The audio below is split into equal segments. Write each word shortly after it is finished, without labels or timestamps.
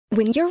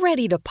When you're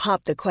ready to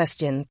pop the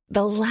question,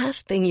 the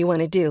last thing you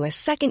want to do is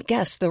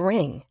second-guess the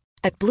ring.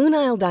 At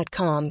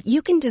BlueNile.com,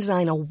 you can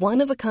design a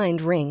one-of-a-kind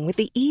ring with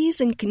the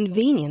ease and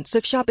convenience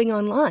of shopping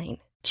online.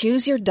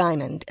 Choose your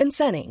diamond and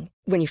setting.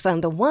 When you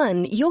find the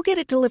one, you'll get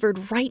it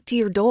delivered right to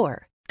your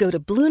door. Go to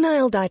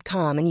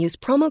BlueNile.com and use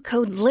promo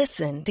code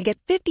LISTEN to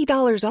get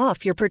 $50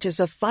 off your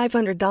purchase of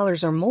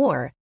 $500 or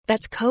more.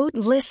 That's code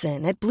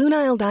LISTEN at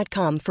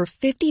BlueNile.com for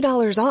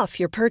 $50 off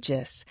your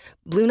purchase.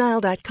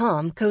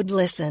 BlueNile.com, code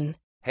LISTEN.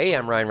 Hey,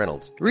 I'm Ryan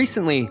Reynolds.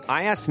 Recently,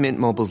 I asked Mint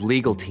Mobile's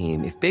legal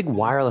team if big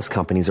wireless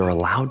companies are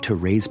allowed to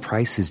raise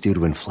prices due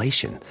to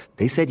inflation.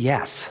 They said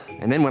yes.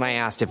 And then when I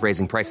asked if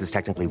raising prices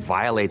technically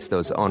violates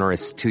those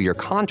onerous two-year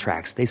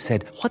contracts, they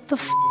said, "What the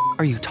f***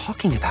 are you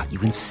talking about,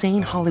 you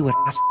insane Hollywood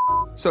ass?"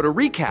 So to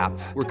recap,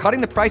 we're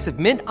cutting the price of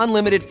Mint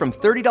Unlimited from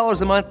 $30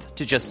 a month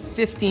to just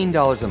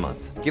 $15 a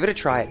month. Give it a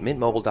try at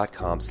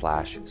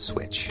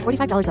mintmobile.com/switch.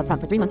 $45 up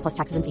front for 3 months plus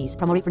taxes and fees.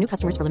 Promo rate for new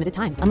customers for limited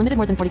time. Unlimited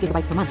more than 40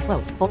 gigabytes per month.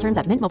 Slows full terms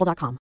at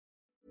mintmobile.com.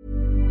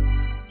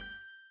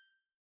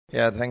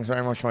 Yeah, thanks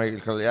very much,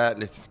 Michael. Yeah,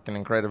 it's an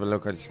incredible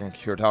look. I just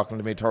think you were talking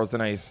to me Thursday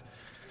night.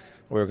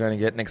 We were kind of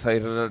getting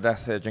excited at that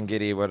stage and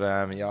giddy, but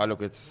yeah,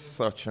 look, it's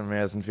such an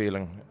amazing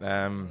feeling.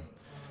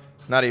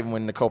 Not even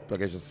winning the cup, like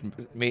it's just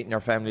meeting your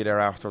family there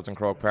afterwards in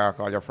Croke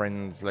Park, all your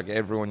friends, like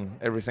everyone,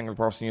 every single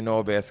person you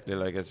know, basically,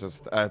 like it's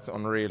just, it's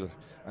unreal.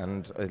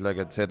 And like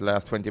I said, the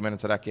last 20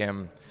 minutes of that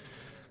game,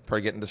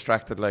 probably getting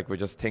distracted, like we're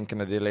just thinking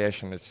of the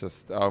elation. It's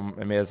just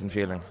amazing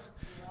feeling.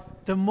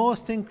 The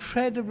most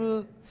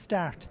incredible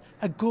start,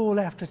 a goal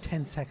after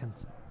 10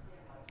 seconds.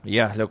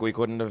 Yeah, look, we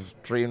couldn't have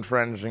dreamed for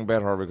anything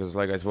better because,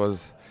 like, I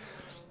suppose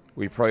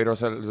we pride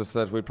ourselves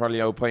that we'd probably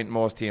outpoint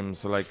most teams.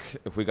 So, like,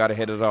 if we got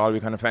ahead at all, we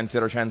kind of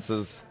fancied our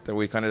chances that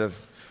we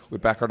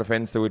back our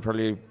defence, that we'd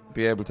probably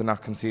be able to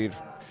not concede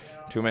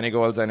too many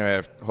goals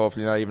anyway.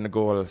 Hopefully, not even a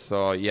goal.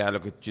 So, yeah,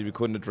 look, we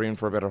couldn't have dreamed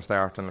for a better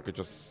start, and look, it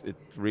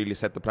really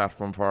set the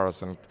platform for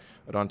us. And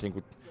I don't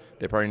think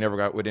they probably never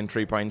got within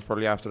 3 points.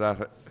 Probably after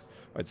that,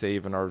 I'd say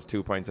even or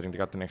 2 points. I think they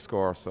got the next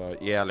score. So,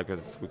 yeah, look,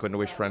 we couldn't have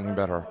wished for anything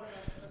better.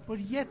 But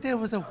yet there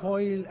was a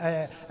while,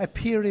 a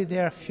period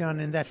there, Fionn,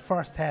 in that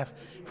first half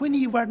when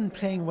you weren't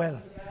playing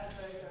well.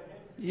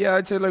 Yeah,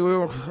 I'd say I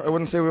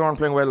wouldn't say we weren't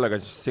playing well. Like I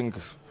just think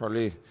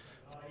probably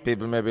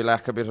people maybe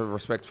lack a bit of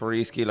respect for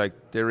Easky.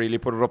 Like they really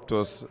put it up to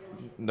us.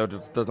 No,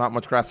 there's not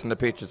much grass in the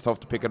pitch. It's tough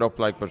to pick it up.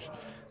 Like, but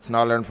it's an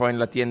all-ireland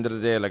final at the end of the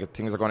day. Like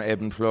things are going to ebb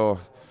and flow.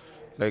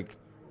 Like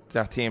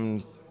that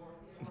team,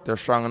 they're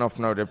strong enough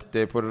now.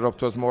 They put it up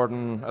to us more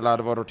than a lot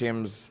of other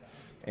teams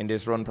in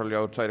this run, probably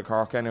outside of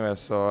Cork anyway.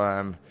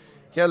 So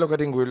yeah, look, I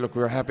think we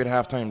were happy at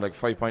half time. Like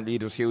 5-point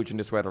lead was huge in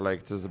this weather.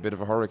 Like there's a bit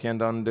of a hurricane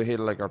down the hill.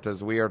 Like or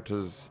there's weird.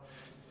 There's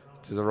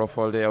a rough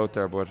all day out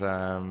there. But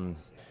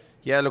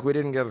yeah, look, we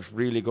didn't get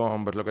really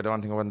going. But look, I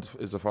don't think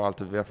it was the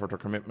fault of effort or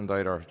commitment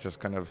either.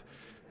 Just kind of,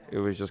 it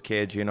was just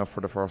cagey enough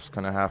for the first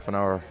kind of half an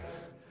hour.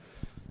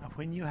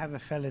 When you have a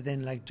fella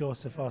then like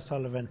Joseph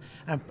O'Sullivan,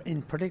 and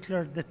in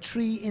particular the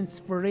 3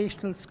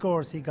 inspirational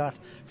scores he got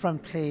from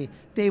play,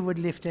 they would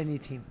lift any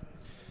team.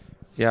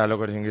 Yeah,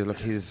 look, I think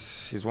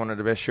he's one of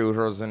the best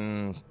shooters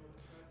in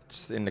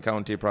the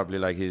county probably.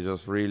 Like he's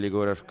just really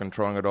good at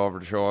controlling it over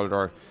the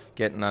shoulder,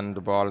 getting on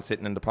the ball,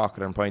 sitting in the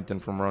pocket and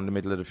pointing from around the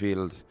middle of the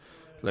field.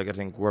 Like I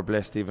think we're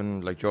blessed. Even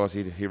like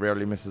Josie, he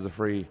rarely misses a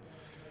free.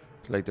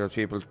 Like there's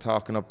people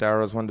talking up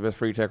Dara as one of the best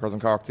free takers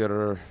in Cork the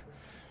other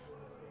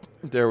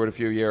there with a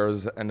few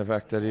years, and the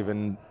fact that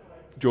even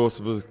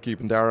Joseph was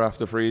keeping Dara off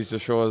the frees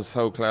just shows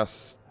how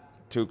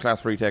two class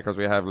free takers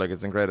we have. Like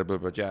it's incredible.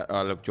 But yeah,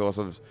 look,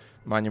 Joseph's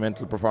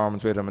monumental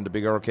performance with him, and the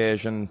bigger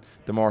occasion,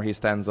 the more he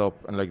stands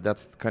up, and like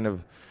that's kind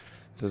of,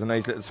 there's a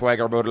nice little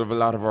swagger about a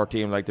lot of our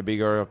team. Like the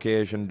bigger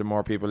occasion, the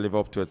more people live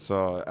up to it.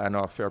 So I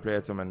know, fair play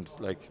to them. And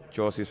like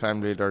Josie's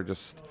family, they're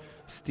just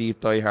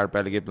steep diehard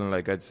Ballygiblin.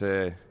 Like I'd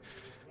say,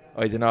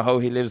 I don't know how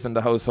he lives in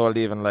the household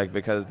even, like,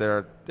 because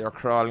they're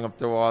crawling up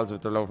the walls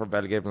with their love for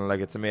Ballygiblin.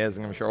 Like it's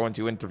amazing. I'm sure once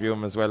you interview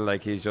him as well,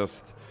 like he's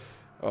just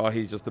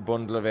a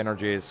bundle of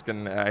energy.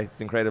 It's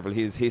incredible.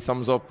 He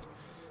sums up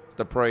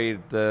the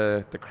pride,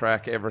 the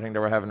crack, everything that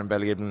we're having in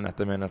Ballygiblin at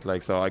the minute.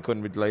 Like, so I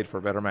couldn't be delighted for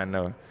a better man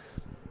now.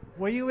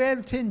 Were you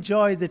able to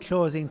enjoy the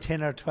closing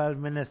 10 or 12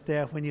 minutes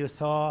there when you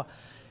saw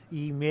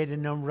he made a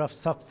number of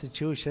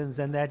substitutions,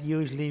 and that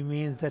usually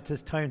means that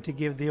it's time to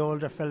give the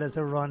older fellas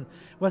a run?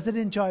 Was it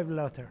enjoyable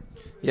out there?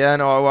 Yeah,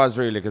 no, it was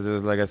really, because it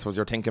was like, I suppose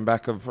you're thinking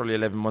back of probably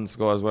 11 months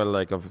ago as well,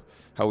 like of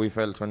how we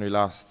felt when we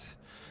lost.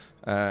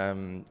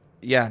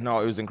 Yeah, no,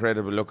 it was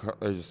incredible. Look,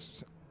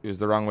 it was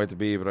the wrong way to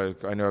be,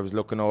 but I know I was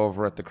looking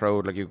over at the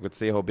crowd, like you could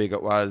see how big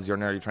it was. You're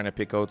nearly trying to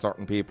pick out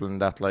certain people, and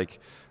that,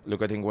 like,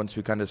 look, I think once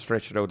we kind of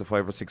stretched it out to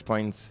 5 or 6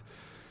 points,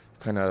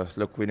 kind of,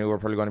 look, we knew we were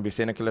probably going to be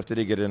cynical if they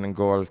did get in and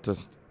goal to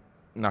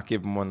not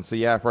give them one. So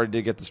yeah, I probably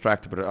did get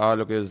distracted, but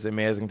look, it was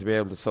amazing to be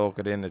able to soak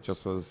it in. It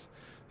just was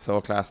so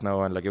class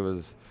now, and like it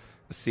was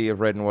a sea of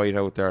red and white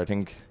out there. I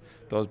think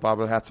those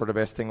bobble hats were the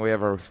best thing we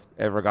ever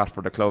got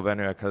for the club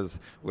anyway, because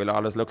we'll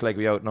always look like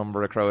we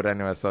outnumber a crowd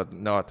anyway. So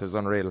no, it was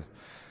unreal.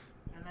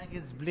 And Like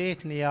it's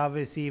blatantly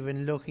obvious,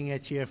 even looking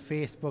at your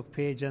Facebook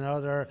page and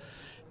other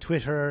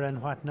Twitter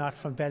and whatnot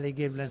from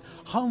Ballygiblin,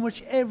 how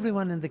much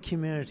everyone in the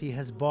community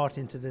has bought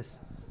into this.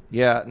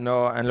 Yeah,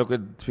 no, and look,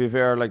 to be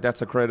fair, like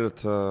that's a credit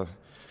to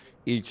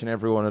each and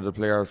every one of the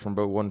players from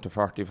about 1 to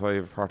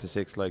 45,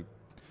 46, like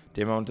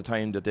the amount of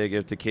time that they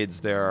give to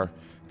kids there,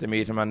 to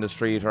meet them on the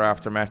street or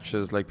after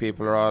matches. Like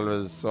people are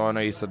always so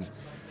nice, and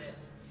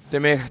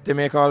they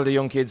make all the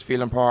young kids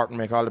feel important,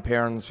 make all the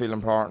parents feel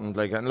important.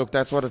 Like, and look,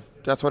 that's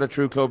what a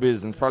true club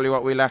is, and probably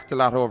what we lacked a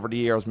lot over the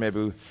years.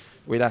 Maybe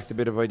we lacked a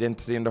bit of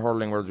identity in the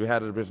hurling, whereas we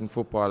had it a bit in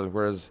football.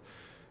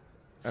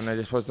 And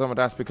I suppose some of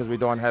that's because we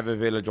don't have a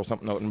village or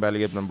something out in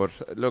Ballygiblin. But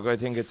look, I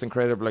think it's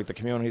incredible, like the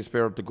community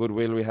spirit, the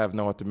goodwill we have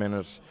now at the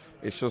minute.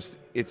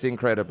 It's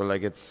incredible.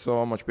 Like it's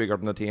so much bigger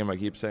than the team. I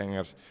keep saying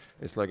it.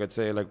 It's like I'd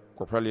say, like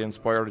we're probably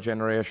inspired a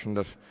generation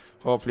that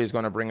hopefully is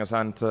going to bring us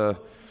on to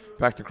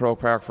back to Croke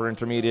Park for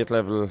intermediate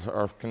level,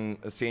 or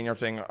a senior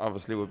thing.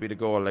 Obviously would be the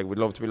goal. Like we'd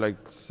love to be like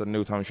the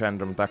Newtown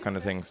Shandrum, that kind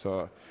of thing.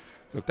 So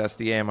look, that's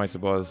the aim, I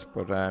suppose.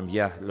 But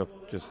the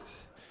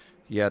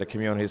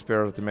community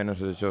spirit at the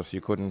minute is just,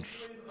 you couldn't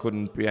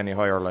be any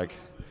higher. Like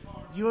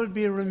you'll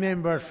be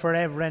remembered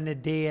forever and a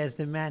day as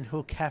the man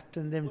who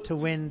captained them to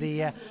win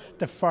the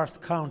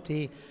first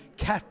county,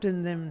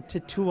 captained them to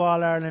 2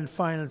 All-Ireland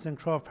finals in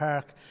Croke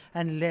Park,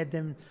 and led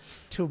them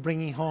to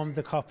bringing home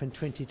the cup in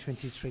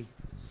 2023.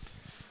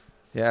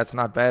 Yeah, it's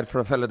not bad for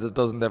a fella that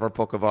doesn't ever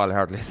puck a ball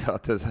hardly. So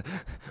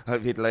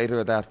I'd be delighted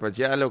with that. But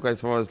yeah, look, I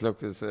suppose, I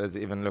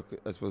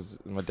suppose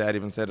my dad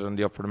even said it on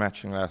the Up for the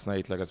Matching last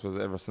night. Like I suppose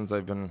ever since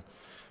I've been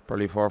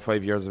probably 4 or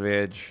 5 years of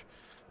age,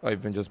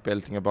 I've been just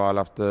belting a ball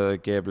off the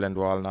gable end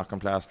wall,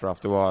 knocking plaster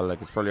off the wall.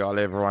 Like it's probably all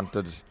I ever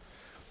wanted.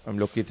 I'm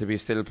lucky to be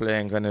still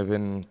playing kind of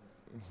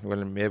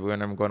maybe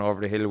when I'm going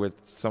over the hill with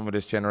some of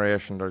this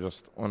generation, they're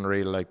just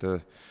unreal. Like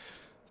the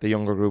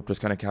younger group just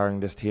kind of carrying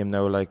this team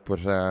now. Like, but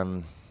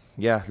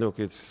yeah, look,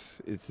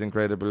 it's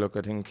incredible. Look,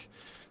 I think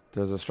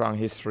there's a strong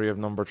history of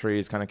number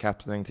 3s kind of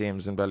captaining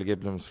teams in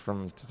Ballygiblin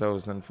from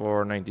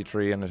 2004,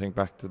 93, and I think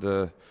back to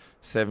the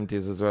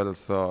 70s as well.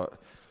 So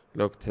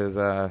look,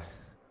 there's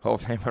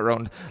hopefully I'm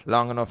around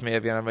long enough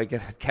maybe, and I might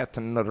get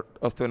captain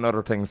us to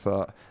another thing.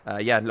 So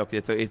yeah, look,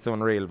 it's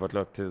unreal. But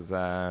look, look,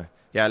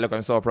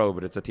 I'm so proud.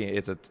 But it's a team.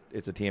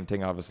 It's a team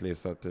thing, obviously.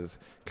 So there's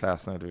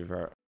class now, to be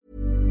fair.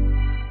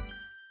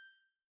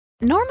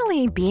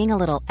 Normally, being a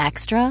little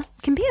extra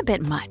can be a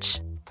bit much,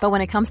 but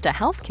when it comes to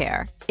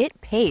healthcare, it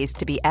pays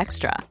to be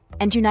extra.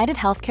 And United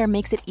Healthcare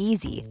makes it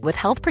easy with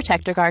Health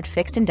Protector Guard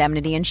fixed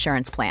indemnity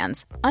insurance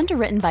plans.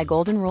 Underwritten by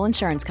Golden Rule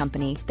Insurance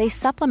Company, they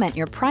supplement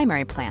your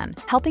primary plan,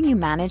 helping you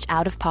manage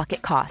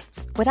out-of-pocket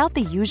costs without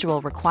the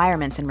usual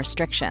requirements and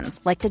restrictions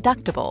like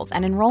deductibles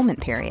and enrollment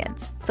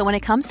periods. So when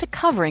it comes to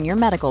covering your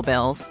medical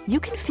bills,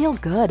 you can feel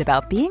good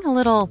about being a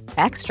little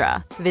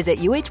extra. Visit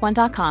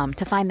uh1.com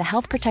to find the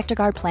Health Protector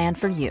Guard plan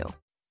for you.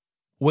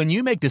 When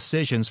you make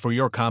decisions for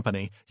your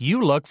company,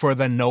 you look for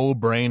the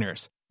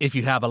no-brainers. If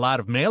you have a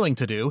lot of mailing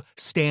to do,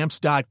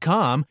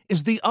 Stamps.com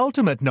is the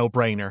ultimate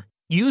no-brainer.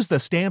 Use the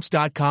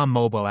Stamps.com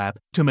mobile app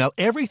to mail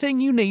everything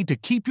you need to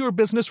keep your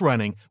business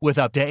running with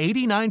up to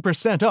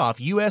 89% off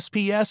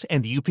USPS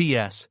and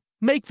UPS.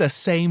 Make the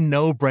same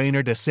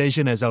no-brainer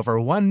decision as over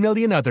 1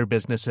 million other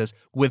businesses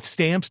with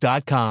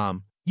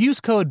Stamps.com. Use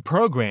code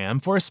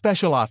PROGRAM for a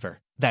special offer.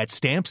 That's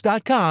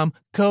Stamps.com,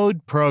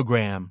 code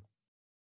PROGRAM.